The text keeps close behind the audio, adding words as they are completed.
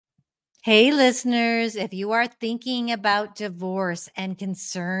Hey, listeners, if you are thinking about divorce and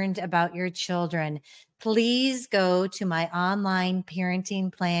concerned about your children, please go to my online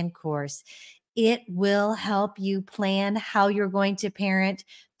parenting plan course. It will help you plan how you're going to parent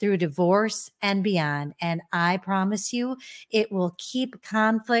through divorce and beyond. And I promise you, it will keep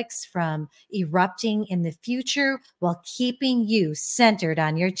conflicts from erupting in the future while keeping you centered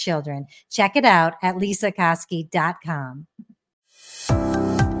on your children. Check it out at lisakoski.com.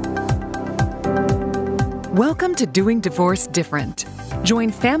 Welcome to Doing Divorce Different. Join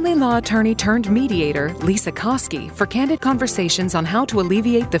family law attorney turned mediator Lisa Koski for candid conversations on how to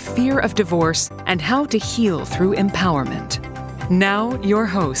alleviate the fear of divorce and how to heal through empowerment. Now, your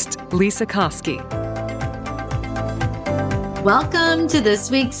host, Lisa Koski. Welcome to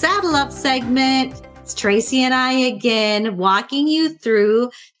this week's Saddle Up segment. It's Tracy and I again, walking you through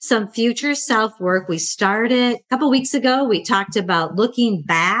some future self-work. We started a couple weeks ago. We talked about looking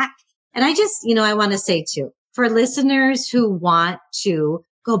back. And I want to say too, for listeners who want to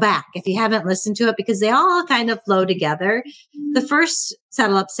go back, if you haven't listened to it, because they all kind of flow together. The first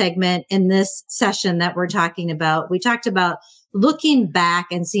Saddle Up segment in this session that we're talking about, we talked about looking back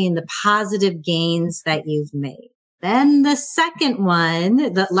and seeing the positive gains that you've made. Then the second one,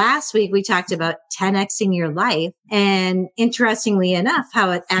 the last week, we talked about 10xing your life. And interestingly enough,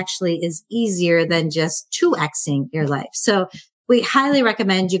 how it actually is easier than just 2xing your life. So we highly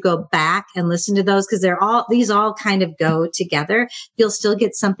recommend you go back and listen to those because these all kind of go together. You'll still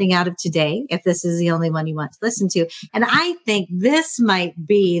get something out of today if this is the only one you want to listen to. And I think this might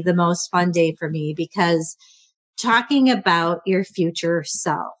be the most fun day for me because talking about your future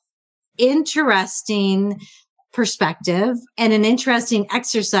self, interesting perspective and an interesting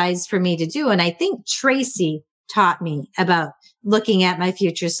exercise for me to do. And I think Tracy taught me about looking at my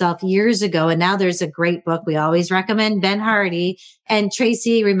future self years ago. And now there's a great book. We always recommend Ben Hardy. And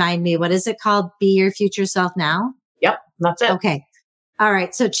Tracy, remind me, what is it called? Be Your Future Self Now? Yep, that's it. Okay. All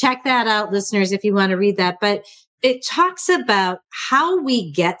right. So check that out, listeners, if you want to read that. But it talks about how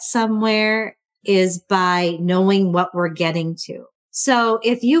we get somewhere is by knowing what we're getting to. So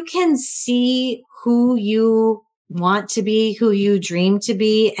if you can see who you want to be, who you dream to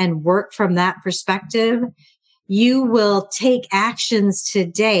be, and work from that perspective, you will take actions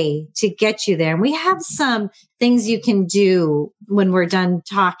today to get you there. And we have some things you can do when we're done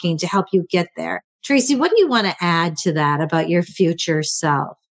talking to help you get there. Tracy, what do you want to add to that about your future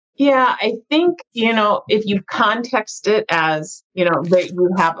self? Yeah, I think, if you context it as, that you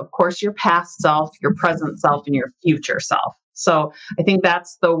have, of course, your past self, your present self, and your future self. So I think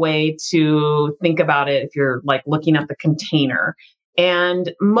that's the way to think about it if you're like looking at the container.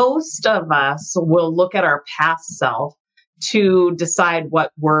 And most of us will look at our past self to decide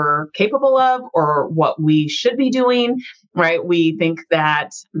what we're capable of or what we should be doing, right? We think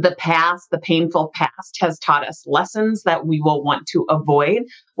that the past, the painful past, has taught us lessons that we will want to avoid.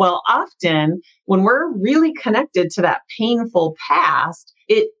 Well, often when we're really connected to that painful past,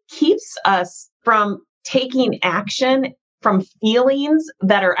 it keeps us from taking action from feelings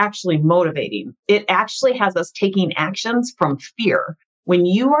that are actually motivating. It actually has us taking actions from fear. When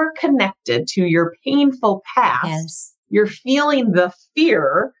you are connected to your painful past, Yes. You're feeling the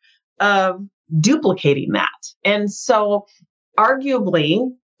fear of duplicating that. And so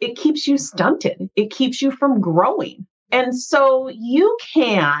arguably, it keeps you stunted. It keeps you from growing. And so you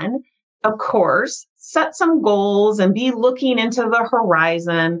can, of course, set some goals and be looking into the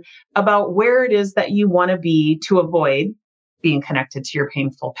horizon about where it is that you want to be to avoid being connected to your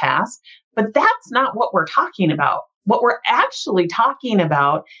painful past. But that's not what we're talking about. What we're actually talking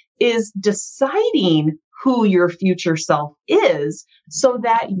about is deciding who your future self is so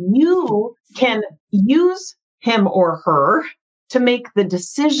that you can use him or her to make the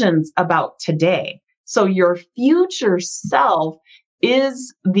decisions about today. So your future self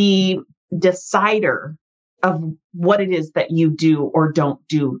is the decider of what it is that you do or don't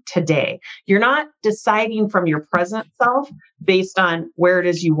do today. You're not deciding from your present self based on where it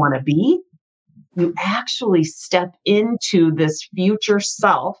is you want to be. You actually step into this future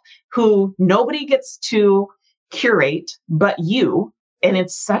self who nobody gets to curate but you. And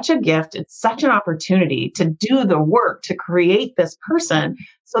it's such a gift. It's such an opportunity to do the work to create this person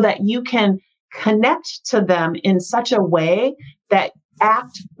so that you can connect to them in such a way that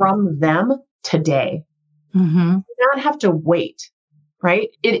act from them today. Mm-hmm. You don't have to wait, right?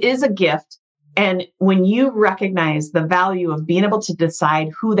 It is a gift. And when you recognize the value of being able to decide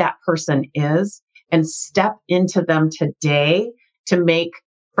who that person is and step into them today to make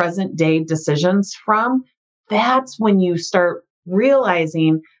present day decisions from, that's when you start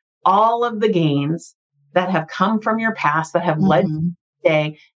realizing all of the gains that have come from your past that have led you to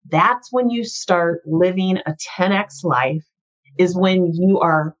today. that's when you start living a 10x life, is when you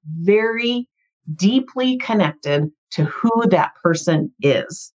are very deeply connected to who that person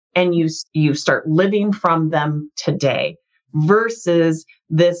is. And you start living from them today versus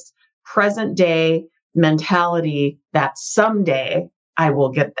this present day mentality that someday I will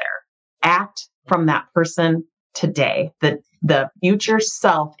get there. Act from that person today. The future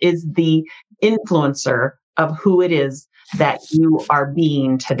self is the influencer of who it is that you are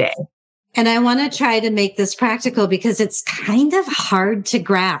being today. And I want to try to make this practical because it's kind of hard to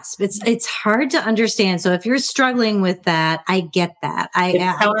grasp. It's hard to understand. So if you're struggling with that, I get that.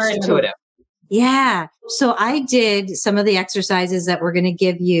 It's counterintuitive. Yeah. So I did some of the exercises that we're going to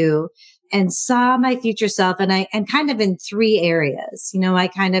give you and saw my future self and kind of in 3 areas. I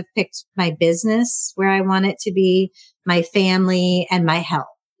kind of picked my business where I want it to be, my family, and my health.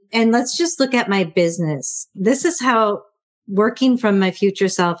 And let's just look at my business. This is how working from my future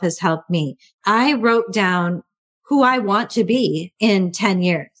self has helped me. I wrote down who I want to be in 10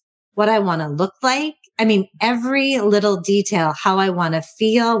 years, what I want to look like. I mean, every little detail, how I want to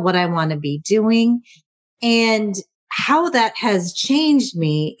feel, what I want to be doing. And how that has changed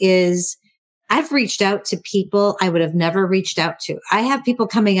me is I've reached out to people I would have never reached out to. I have people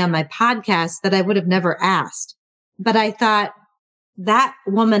coming on my podcast that I would have never asked, but I thought that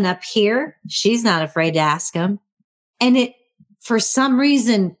woman up here, she's not afraid to ask them. And it, for some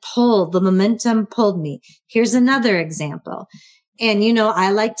reason, the momentum pulled me. Here's another example. And,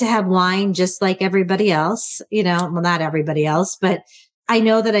 I like to have wine just like everybody else, well, not everybody else, but I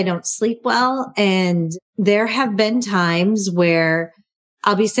know that I don't sleep well. And there have been times where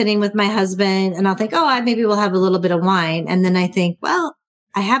I'll be sitting with my husband and I'll think, maybe we'll have a little bit of wine. And then I think, well,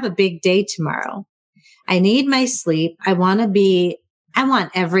 I have a big day tomorrow. I need my sleep. I want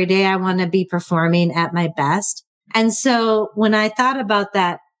every day I want to be performing at my best. And so when I thought about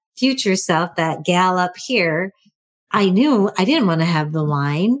that future self, that gal up here, I knew I didn't want to have the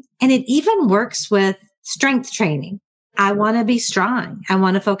wine. And it even works with strength training. I want to be strong. I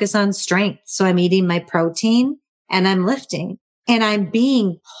want to focus on strength. So I'm eating my protein and I'm lifting and I'm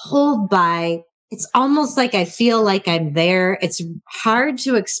being pulled by, it's almost like I feel like I'm there. It's hard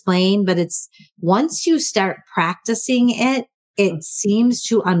to explain, but it's once you start practicing it, it seems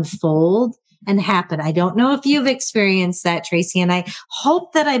to unfold and happen. I don't know if you've experienced that, Tracy, and I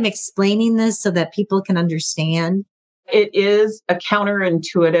hope that I'm explaining this so that people can understand. It is a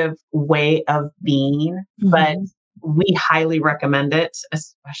counterintuitive way of being, but we highly recommend it,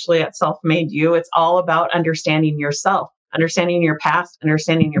 especially at Self-Made You. It's all about understanding yourself, understanding your past,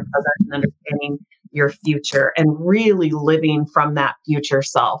 understanding your present, and understanding your future, and really living from that future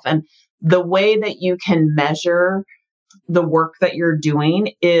self. And the way that you can measure the work that you're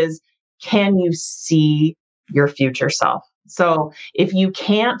doing is, can you see your future self? So if you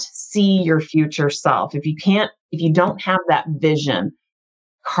can't see your future self, if you don't have that vision,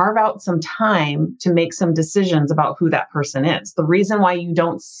 carve out some time to make some decisions about who that person is. The reason why you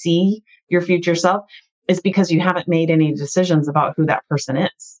don't see your future self is because you haven't made any decisions about who that person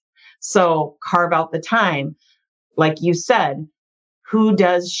is. So carve out the time. Like you said, who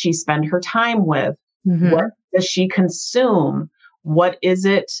does she spend her time with? What does she consume? What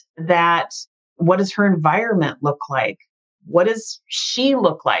does her environment look like? What does she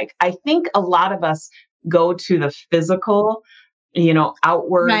look like? I think a lot of us go to the physical,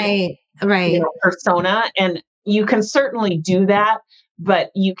 outward persona. And you can certainly do that, but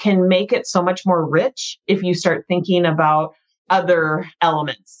you can make it so much more rich if you start thinking about other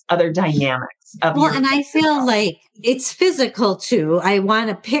elements, other dynamics. And I feel like it's physical too. I want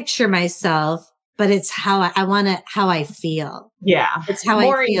to picture myself, but it's how I feel. Yeah. It's how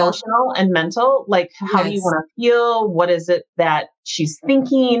more I feel. Emotional and mental. Like, how do you want to feel? What is it that she's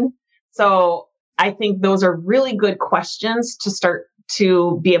thinking? So I think those are really good questions to start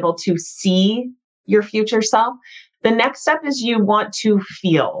to be able to see your future self. The next step is you want to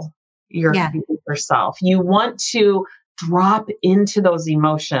feel your future self. You want to drop into those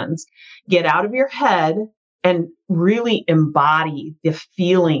emotions, get out of your head and really embody the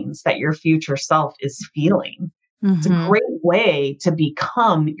feelings that your future self is feeling. It's a great way to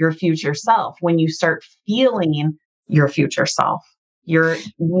become your future self when you start feeling your future self. You are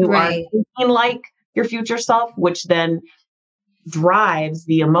thinking like your future self, which then drives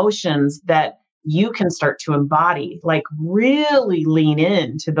the emotions that you can start to embody, like really lean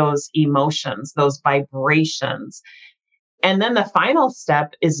into those emotions, those vibrations. And then the final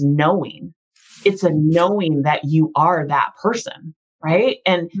step is knowing. It's a knowing that you are that person, right?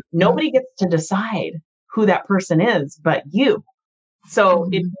 And nobody gets to decide who that person is but you. So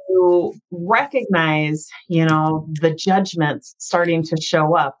if you recognize, the judgments starting to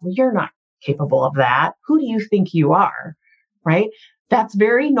show up, well, you're not capable of that. Who do you think you are? Right? That's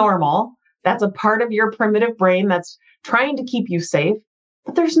very normal. That's a part of your primitive brain that's trying to keep you safe,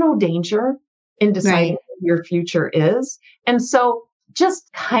 but there's no danger in deciding what your future is. And so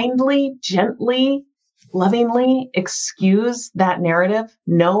just kindly, gently, lovingly excuse that narrative.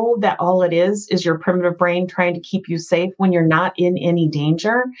 Know that all it is your primitive brain trying to keep you safe when you're not in any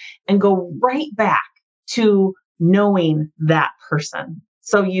danger, and go right back to knowing that person.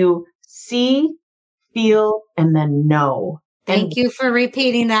 So you see, feel, and then know. Thank you for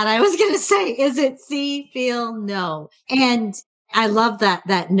repeating that. I was going to say, is it see, feel, know? And I love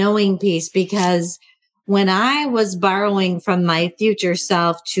that knowing piece, because when I was borrowing from my future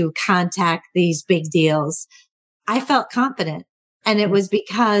self to contact these big deals, I felt confident. And it was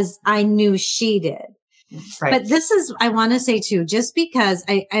because I knew she did. Right. But this is, I want to say too, just because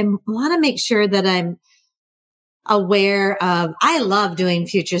I want to make sure that I'm aware of, I love doing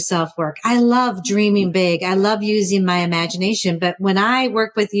future self work. I love dreaming big. I love using my imagination. But when I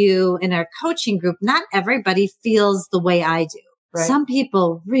work with you in our coaching group, not everybody feels the way I do. Right. Some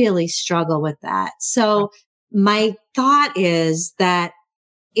people really struggle with that. So my thought is that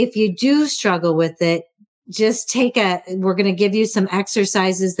if you do struggle with it, just we're going to give you some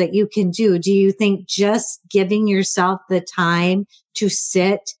exercises that you can do. Do you think just giving yourself the time to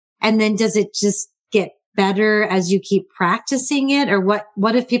sit, and then does it just get better as you keep practicing it? Or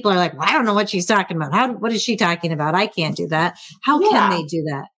what if people are like, well, I don't know what she's talking about. What is she talking about? I can't do that. How can they do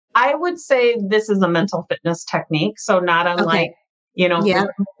that? I would say this is a mental fitness technique. So not unlike, physical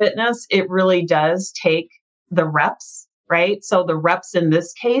fitness, it really does take the reps, right? So the reps in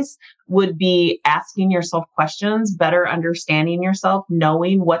this case would be asking yourself questions, better understanding yourself,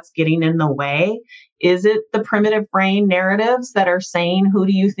 knowing what's getting in the way. Is it the primitive brain narratives that are saying, who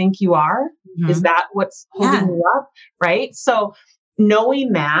do you think you are? Mm-hmm. Is that what's holding you up? Right? So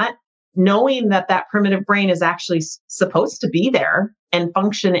knowing that primitive brain is actually supposed to be there and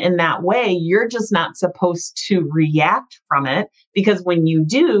function in that way, you're just not supposed to react from it, because when you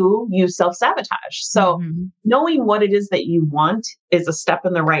do, you self-sabotage. So knowing what it is that you want is a step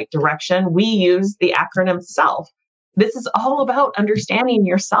in the right direction. We use the acronym SELF. This is all about understanding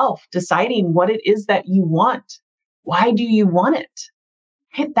yourself, deciding what it is that you want. Why do you want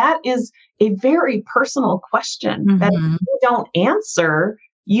it? That is a very personal question that if you don't answer,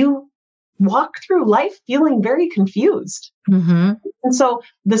 you walk through life feeling very confused. And so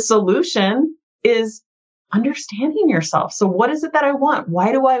the solution is understanding yourself. So what is it that I want?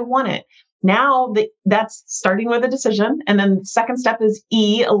 Why do I want it? Now that's starting with a decision. And then the second step is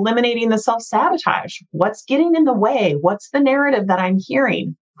E, eliminating the self-sabotage. What's getting in the way? What's the narrative that I'm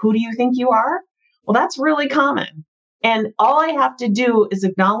hearing? Who do you think you are? Well, that's really common. And all I have to do is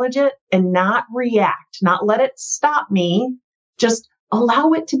acknowledge it and not react, not let it stop me. Just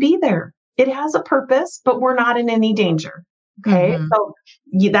allow it to be there. It has a purpose, but we're not in any danger. Okay. So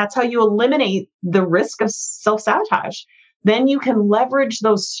that's how you eliminate the risk of self-sabotage. Then you can leverage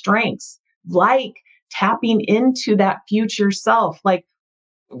those strengths, like tapping into that future self, like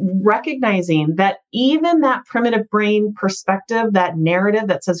recognizing that even that primitive brain perspective, that narrative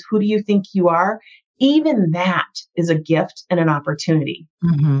that says, who do you think you are? Even that is a gift and an opportunity.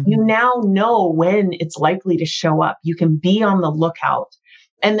 You now know when it's likely to show up. You can be on the lookout.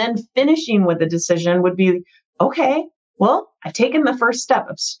 And then finishing with a decision would be, okay, well, I've taken the first step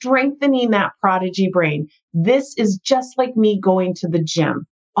of strengthening that prodigy brain. This is just like me going to the gym.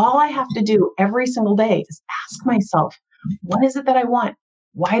 All I have to do every single day is ask myself, what is it that I want?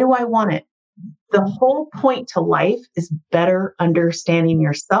 Why do I want it? The whole point to life is better understanding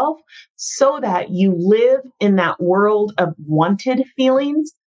yourself so that you live in that world of wanted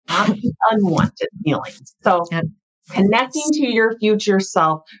feelings, not the unwanted feelings. So connecting to your future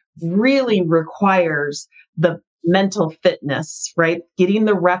self really requires the mental fitness, right? Getting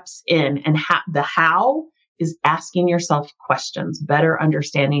the reps in, and the how is asking yourself questions, better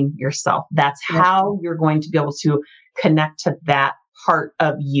understanding yourself. That's how you're going to be able to connect to that part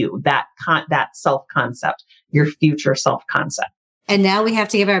of you, that self-concept, your future self-concept. And now we have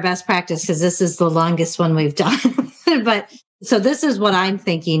to give our best practice, because this is the longest one we've done. But so this is what I'm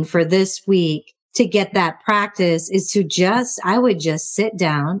thinking for this week to get that practice is I would just sit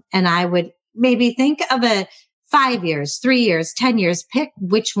down and I would maybe think of a 5 years, 3 years, 10 years, pick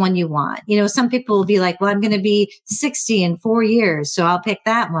which one you want. Some people will be like, well, I'm going to be 60 in 4 years, so I'll pick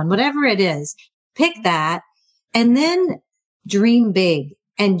that one. Whatever it is, pick that, and then dream big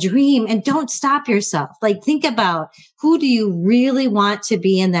and dream, and don't stop yourself. Like, think about, who do you really want to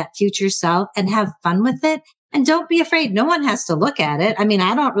be in that future self, and have fun with it, And don't be afraid. No one has to look at it. I mean,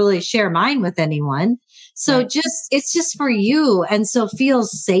 I don't really share mine with anyone. So it's just for you. And so feel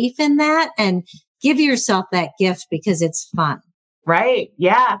safe in that and give yourself that gift because it's fun. Right.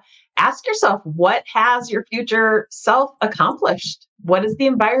 Yeah. Ask yourself, what has your future self accomplished? What does the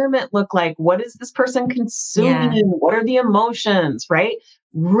environment look like? What is this person consuming? Yeah. What are the emotions? Right.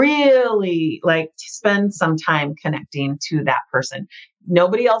 Really spend some time connecting to that person.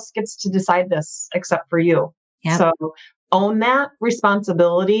 Nobody else gets to decide this except for you. Yep. So own that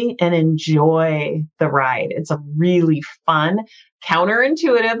responsibility and enjoy the ride. It's a really fun,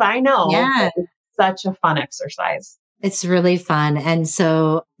 counterintuitive, I know. Yeah. Such a fun exercise. It's really fun. And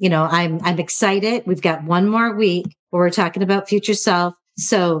so, I'm excited. We've got one more week where we're talking about future self.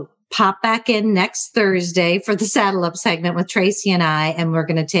 So pop back in next Thursday for the Saddle Up segment with Tracy and I, and we're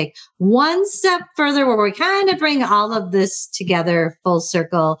going to take one step further where we kind of bring all of this together full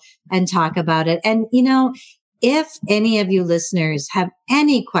circle and talk about it. And, if any of you listeners have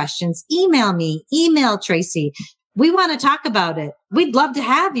any questions, email me, email Tracy. We want to talk about it. We'd love to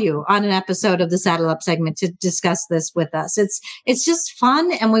have you on an episode of the Saddle Up segment to discuss this with us. It's just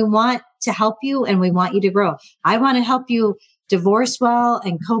fun, and we want to help you, and we want you to grow. I want to help you divorce well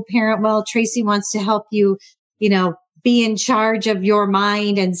and co-parent well. Tracy wants to help you, be in charge of your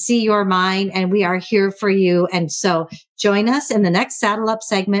mind and see your mind, and we are here for you. And so join us in the next Saddle Up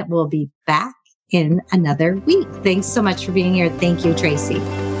segment. We'll be back in another week. Thanks so much for being here. Thank you, Tracy.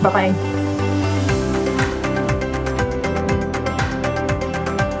 Bye-bye.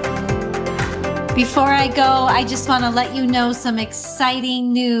 Before I go, I just want to let you know some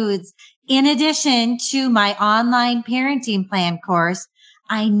exciting news. In addition to my online parenting plan course,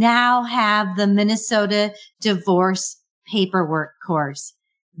 I now have the Minnesota Divorce Paperwork course.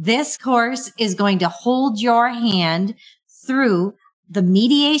 This course is going to hold your hand through the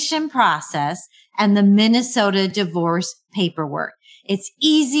mediation process and the Minnesota divorce paperwork. It's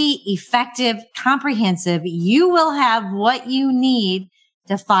easy, effective, comprehensive. You will have what you need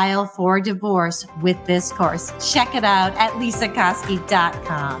to file for divorce with this course. Check it out at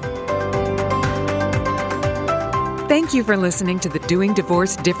lisakoski.com. Thank you for listening to the Doing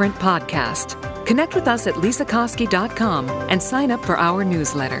Divorce Different podcast. Connect with us at lisakoski.com and sign up for our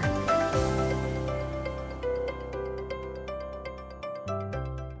newsletter.